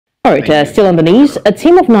All right, still on the news, a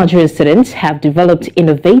team of Nigerian students have developed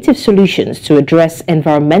innovative solutions to address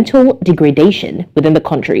environmental degradation within the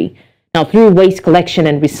country. Now, through waste collection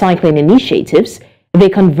and recycling initiatives, they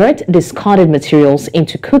convert discarded materials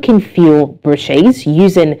into cooking fuel briquettes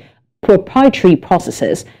using proprietary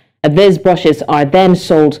processes. These brushes are then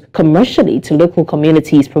sold commercially to local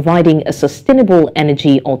communities, providing a sustainable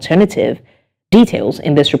energy alternative. Details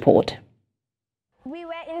in this report. We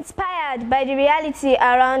were inspired by the reality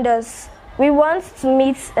around us. We want to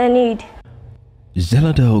meet a need.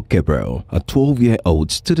 Zelada Gabriel, a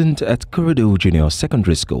 12-year-old student at Corridor Junior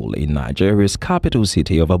Secondary School in Nigeria's capital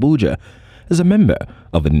city of Abuja, is a member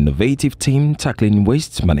of an innovative team tackling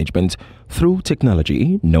waste management through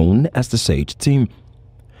technology known as the SAGE team.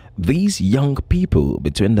 These young people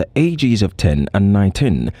between the ages of 10 and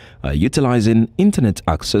 19 are utilizing internet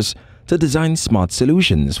access to design smart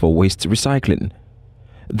solutions for waste recycling.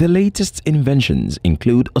 The latest inventions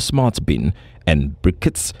include a smart bin and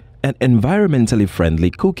briquettes, an environmentally friendly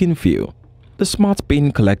cooking fuel. The smart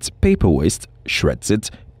bin collects paper waste, shreds it,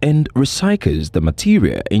 and recycles the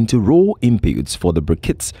material into raw inputs for the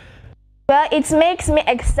briquettes. Well, it makes me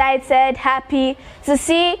excited, happy to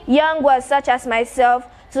see young ones such as myself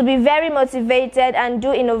to be very motivated and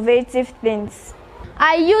do innovative things.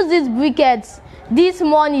 I use these briquettes, this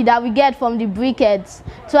money that we get from the briquettes,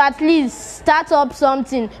 to at least start up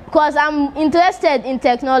something because I'm interested in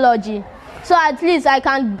technology. So at least I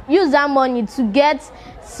can use that money to get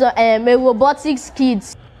a robotics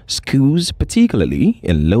kit. Schools, particularly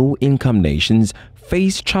in low-income nations,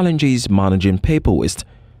 face challenges managing paper waste.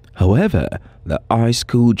 However, the high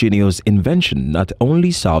school juniors' invention not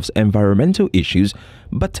only solves environmental issues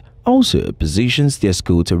but also positions their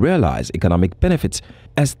school to realize economic benefits,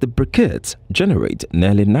 as the briquettes generate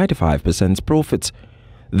nearly 95% profit.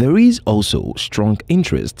 There is also strong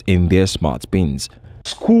interest in their smart bins.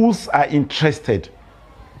 Schools are interested.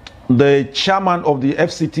 The chairman of the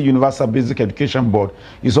FCT Universal Basic Education Board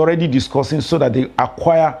is already discussing so that they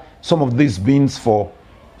acquire some of these bins for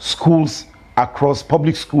schools across,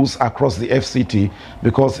 public schools across the FCT,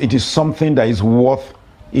 because it is something that is worth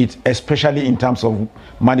it, especially in terms of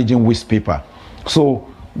managing waste paper. So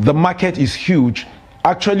the market is huge.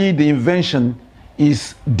 Actually, the invention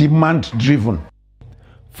is demand driven.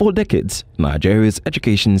 For decades, Nigeria's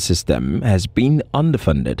education system has been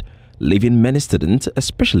underfunded, leaving many students,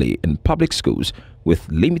 especially in public schools, with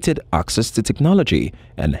limited access to technology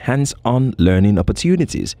and hands-on learning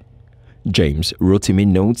opportunities. James Rotimi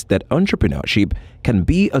notes that entrepreneurship can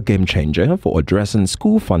be a game changer for addressing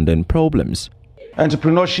school funding problems.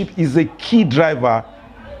 Entrepreneurship is a key driver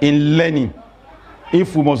in learning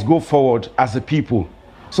if we must go forward as a people.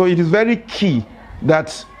 So it is very key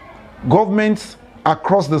that governments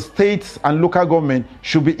across the states and local government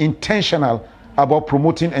should be intentional about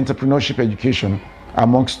promoting entrepreneurship education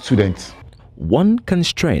amongst students. One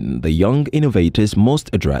constraint the young innovators must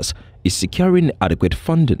address is securing adequate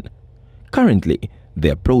funding. Currently,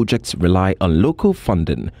 their projects rely on local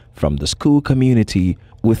funding from the school community,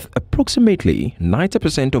 with approximately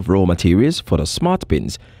 90% of raw materials for the smart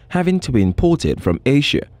bins having to be imported from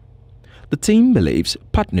Asia. The team believes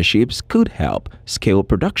partnerships could help scale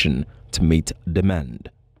production to meet demand.